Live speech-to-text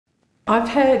I've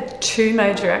had 2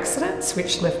 major accidents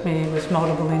which left me with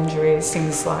multiple injuries,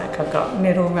 things like I've got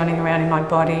metal running around in my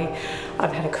body,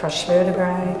 I've had a crushed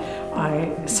vertebrae,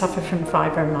 I suffer from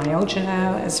fibromyalgia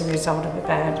now as a result of a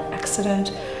bad accident.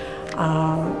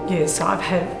 So I've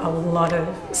had a lot of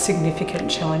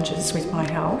significant challenges with my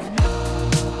health.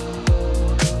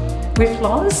 With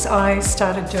Loz, I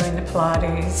started doing the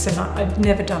Pilates, and I'd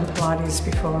never done Pilates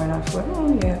before, and I thought,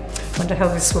 oh yeah, wonder how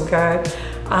this will go.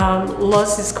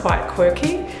 Loz is quite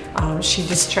quirky. She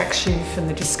distracts you from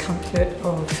the discomfort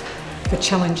of the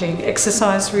challenging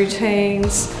exercise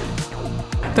routines.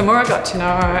 The more I got to know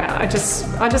her, I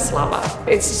just love her.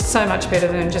 It's so much better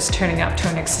than just turning up to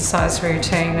an exercise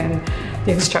routine and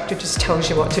the instructor just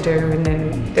tells you what to do and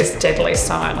then there's deadly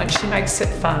silence. She makes it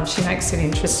fun, she makes it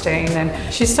interesting, and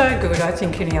she's so good. I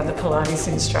think any other Pilates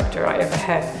instructor I ever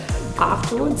had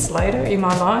afterwards, later in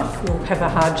my life, will have a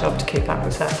hard job to keep up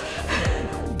with her.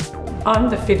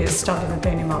 I'm the fittest I've ever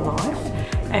been in my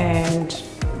life, and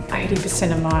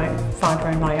 80% of my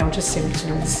fibromyalgia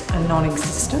symptoms are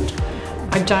non-existent.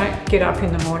 I don't get up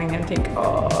in the morning and think,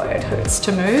 oh, it hurts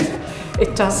to move.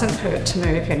 It doesn't hurt to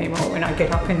move anymore when I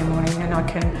get up in the morning, and I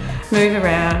can move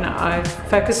around. I've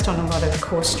focused on a lot of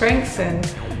core strength, and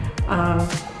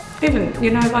even,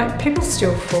 like people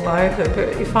still fall over,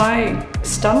 but if I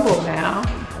stumble now,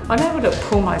 I'm able to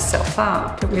pull myself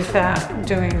up without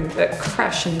doing the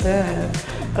crash and burn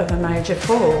of a major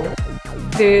fall.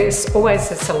 There's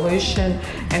always a solution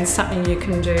and something you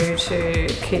can do to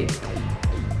keep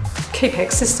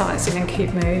exercising and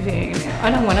keep moving.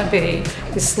 I don't want to be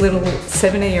this little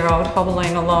 70-year-old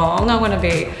hobbling along. I want to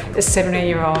be a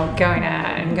 70-year-old going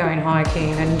out and going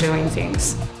hiking and doing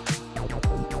things.